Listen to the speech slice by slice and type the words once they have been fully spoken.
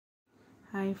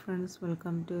Hi friends,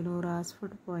 welcome to Noora's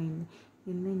food point.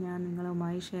 ഇന്ന് ഞാൻ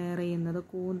നിങ്ങളുമായി ഷെയർ ചെയ്യുന്നത്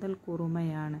കൂന്തൽ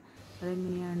കുറുമയാണ്.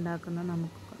 അതെങ്ങനെയാണ് ഉണ്ടാക്കുന്നത്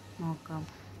നമുക്ക് നോക്കാം.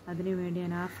 അതിനുവേണ്ടി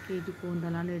ഞാൻ 1/2 kg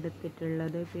കൂന്തലാണ്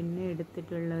എടുത്തിട്ടുള്ളത്. പിന്നെ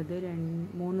എടുത്തിട്ടുള്ളത്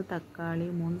 3 തക്കാളി,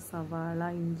 3 സവാള,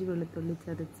 ഇഞ്ചി വെളുത്തുള്ളി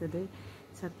ചതച്ചത്,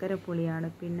 ചക്കരപ്പുളിയാണ്.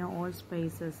 പിന്നെ ഓൾ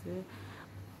സ്പൈസസ്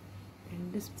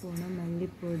 2 സ്പൂണ്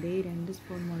മല്ലിപ്പൊടി, 2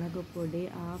 സ്പൂൺ മുളക് പൊടി,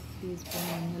 1/2 ടീസ്പൂൺ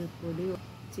മഞ്ഞൾപ്പൊടി,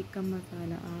 ചിക്കൻ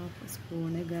മസാല 1/2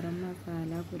 സ്പൂണ്, ഗരം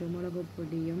മസാല, കുരുമുളക്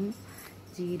പൊടിയും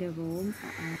ജീരകവും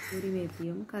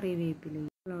മെത്തിയും കറിവേപ്പിലയും.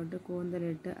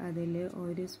 കൂന്തലിട്ട് അതിൽ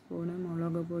 1 സ്പൂണ്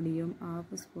മുളക് പൊടിയും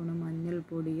 1/2 സ്പൂണ്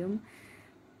മഞ്ഞൾപ്പൊടിയും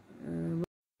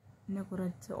പിന്നെ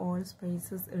കുറച്ച് ഓൾ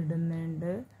സ്പൈസസ്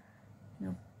ഇടുന്നുണ്ട്.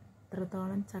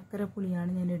 ഇത്രത്തോളം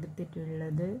ചക്കരപ്പുളിയാണ് ഞാൻ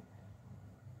എടുത്തിട്ടുള്ളത്.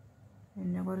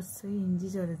 പിന്നെ കുറച്ച് ഇഞ്ചി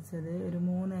ചതച്ചത്, ഒരു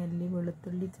 3 അല്ലി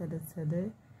വെളുത്തുള്ളി ചതച്ചത്,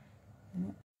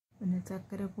 പിന്നെ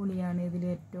ചക്കരപ്പുളിയാണ് ഇതിൽ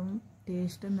ഏറ്റവും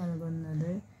ടേസ്റ്റ്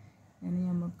നൽകുന്നത്. ഇനി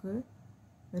നമുക്ക്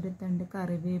ഒരു തണ്ട്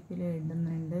കറിവേപ്പില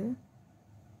ഇടുന്നുണ്ട്.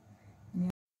 ഇനി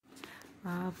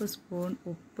 1/2 സ്പൂൺ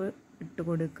ഉപ്പ് ഇട്ട്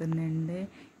കൊടുക്കുന്നുണ്ട്.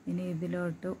 ഇനി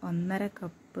ഇതിലോട്ട് 1.5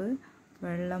 കപ്പ്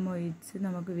വെള്ളം ഒഴിച്ച്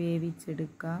നമുക്ക്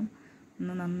വേവിച്ചെടുക്കാം.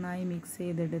 ഒന്ന് നന്നായി മിക്സ്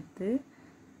ചെയ്തെടുത്ത്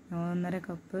 1.5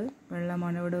 കപ്പ്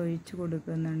വെള്ളമാണ് ഇവിടെ ഒഴിച്ച്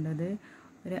കൊടുക്കുന്നുണ്ടത്.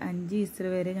 ഒരു 5 വിസിൽ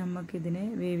വരെ നമുക്കിതിനെ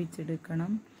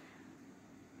വേവിച്ചെടുക്കണം.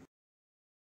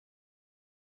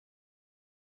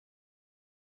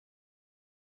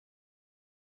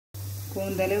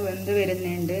 കൂന്തൽ വെന്ത്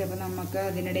വരുന്നുണ്ട്. അപ്പോൾ നമുക്ക്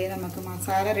അതിനിടയിൽ നമുക്ക്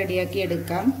മസാല റെഡിയാക്കി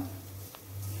എടുക്കാം.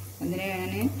 അതിന്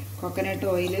ഞാൻ കോക്കനട്ട്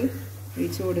ഓയിൽ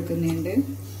ഒഴിച്ച് കൊടുക്കുന്നുണ്ട്.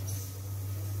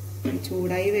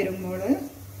 ചൂടായി വരുമ്പോൾ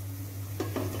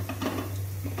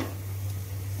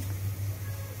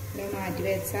മാറ്റി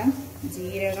വെച്ച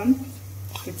ജീരകം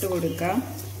ഇട്ട് കൊടുക്കാം.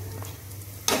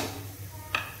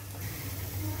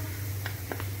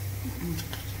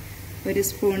 ഒരു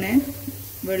സ്പൂണ്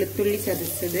വെളുത്തുള്ളി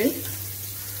ചതച്ചത്,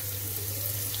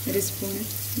 1 സ്പൂൺ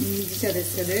ഇഞ്ചി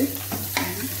ചതച്ചത്,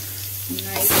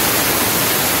 നന്നായി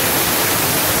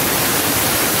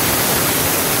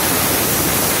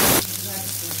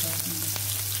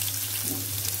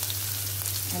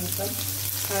അല്പം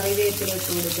കറിവേപ്പില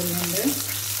ഇട്ട് കൊടുക്കുന്നുണ്ട്.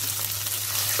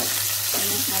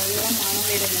 നല്ല മണം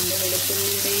വരുന്നുണ്ട്.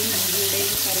 വെളുത്തുള്ളിയുടെയും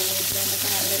ഇഞ്ചിയുടെയും കറിവേപ്പിലൊക്കെ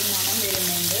നല്ലൊരു മണം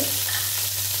വരുന്നുണ്ട്.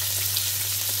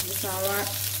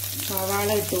 സവാള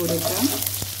ഇട്ട് കൊടുക്കാം.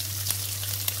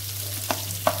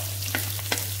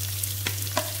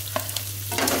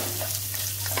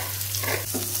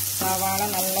 സവാള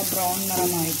നല്ല ബ്രൗൺ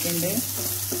നിറമായിട്ടുണ്ട്.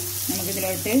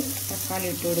 നമുക്കിതിലോട്ട് തക്കാളി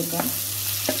ഇട്ട് കൊടുക്കാം.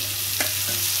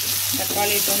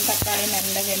 തക്കാളി ഇട്ടും തക്കാളി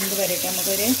നല്ല വെന്ത് വരട്ടെ.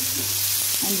 നമുക്കൊരു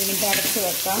 5 മിനിറ്റ് അടച്ച്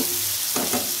വെക്കാം.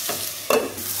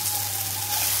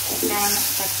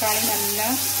 തക്കാളി നല്ല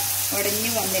ഉടഞ്ഞു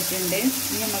വന്നിട്ടുണ്ട്.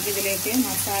 ഇനി നമുക്കിതിലേക്ക്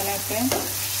മസാല ഒക്കെ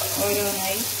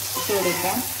ഓരോന്നായി ഇട്ട്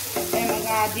കൊടുക്കാം.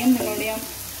 നമുക്ക് ആദ്യം നിങ്ങളോട് ഞാൻ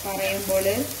പറയുമ്പോൾ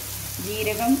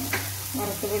ജീരകം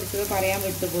വറുത്ത് പൊടിച്ചത് പറയാൻ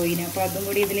വിട്ടുപോയിന്. അപ്പോൾ അതും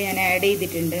കൂടി ഇതിൽ ഞാൻ ആഡ്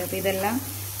ചെയ്തിട്ടുണ്ട്. അപ്പോൾ ഇതെല്ലാം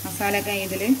മസാല ഒക്കെ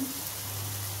ഇതിൽ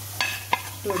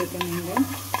ഇട്ട് കൊടുക്കുന്നുണ്ട്.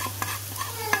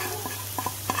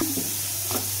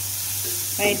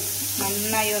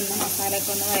 നന്നായി ഒന്ന്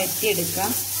മസാലയൊക്കെ ഒന്ന്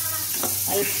വഴറ്റിയെടുക്കാം.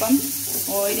 അല്പം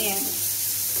ഓയിൽ ഞാൻ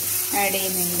ആഡ്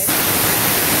ചെയ്യുന്നുണ്ട്.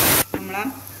 നമ്മളെ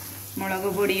മുളക്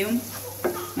പൊടിയും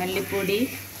മല്ലിപ്പൊടി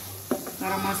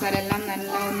ഗരം മസാല എല്ലാം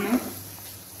നല്ല ഒന്ന്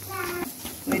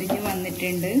ഉരിഞ്ഞ്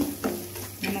വന്നിട്ടുണ്ട്.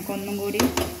 നമുക്കൊന്നും കൂടി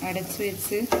അടച്ച്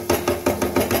വെച്ച്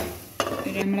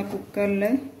നമ്മളെ കുക്കറിൽ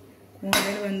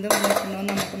കൂന്തൽ വെന്ത് വന്നിട്ടുണ്ടോ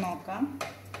എന്ന് നമുക്ക് നോക്കാം.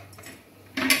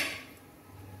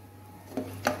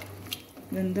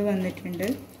 വെന്ത് വന്നിട്ടുണ്ട്.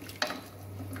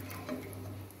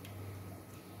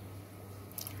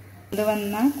 ഇത്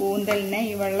വന്ന കൂന്തലിനെ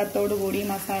ഈ വെള്ളത്തോട് കൂടി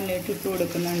മസാലയിട്ട് ഇട്ട്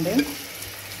കൊടുക്കുന്നുണ്ട്.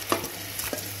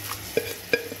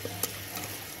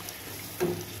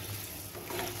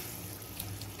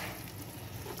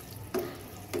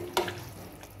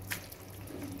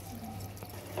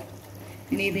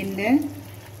 ഇനി ഇതിൻ്റെ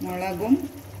മുളകും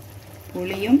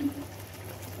പുളിയും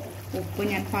ഉപ്പും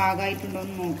ഞാൻ പാകമായിട്ടുണ്ടോ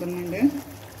എന്ന് നോക്കുന്നുണ്ട്.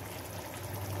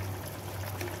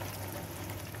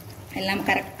 എല്ലാം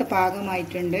കറക്റ്റ്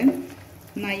പാകമായിട്ടുണ്ട്.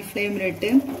 ഹൈ ഫ്ലെയിമിലിട്ട്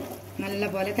നല്ല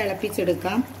പോലെ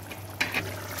തിളപ്പിച്ചെടുക്കാം.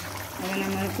 അത്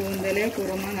നമ്മൾ കൂന്തൽ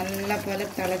കുറുമ നല്ല പോലെ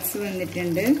തിളച്ച്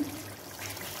വന്നിട്ടുണ്ട്.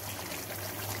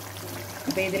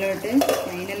 അപ്പോൾ ഇതിലോട്ട്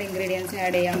ഫൈനൽ ഇൻഗ്രീഡിയൻസ്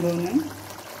ആഡ് ചെയ്യാൻ പോകുന്നു.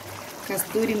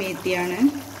 കസ്തൂരി മേത്തിയാണ്,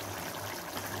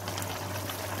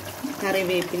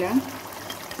 കറിവേപ്പില.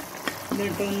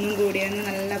 ഇതിട്ട് ഒന്നും കൂടി ഒന്ന്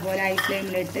നല്ല പോലെ ഹൈ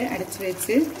ഫ്ലെയിമിലിട്ട് അടച്ച്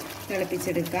വെച്ച്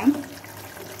തിളപ്പിച്ചെടുക്കാം.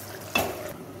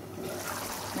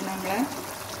 നമ്മളെ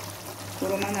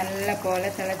കുറുമ നല്ല പോലെ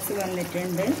തിളച്ച്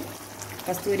വന്നിട്ടുണ്ട്.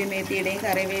 കസ്തൂരി മേത്തിയുടെയും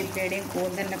കറിവേപ്പിലയുടെയും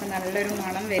കൂന്തലിനൊക്കെ നല്ലൊരു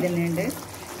മണം വരുന്നുണ്ട്.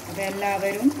 അപ്പോൾ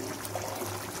എല്ലാവരും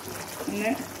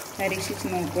ഒന്ന് പരീക്ഷിച്ച്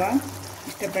നോക്കുക.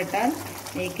 ഇഷ്ടപ്പെട്ടാൽ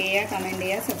ലൈക്ക് ചെയ്യുക, കമൻറ്റ്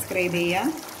ചെയ്യുക, സബ്സ്ക്രൈബ്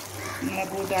ചെയ്യുക, നിങ്ങളെ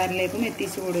കൂട്ടുകാരിലേക്കും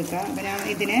എത്തിച്ചു കൊടുക്കുക. അപ്പോൾ ഞാൻ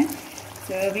ഇതിനെ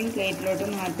സെർവിങ് പ്ലേറ്റിലോട്ട്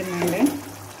മാറ്റുന്നുണ്ട്.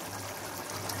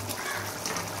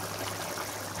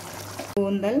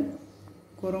 കൂന്തൽ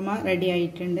കുറുമ റെഡി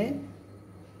ആയിട്ടുണ്ട്.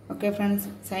 Okay friends,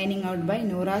 signing out by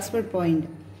Noora's food point.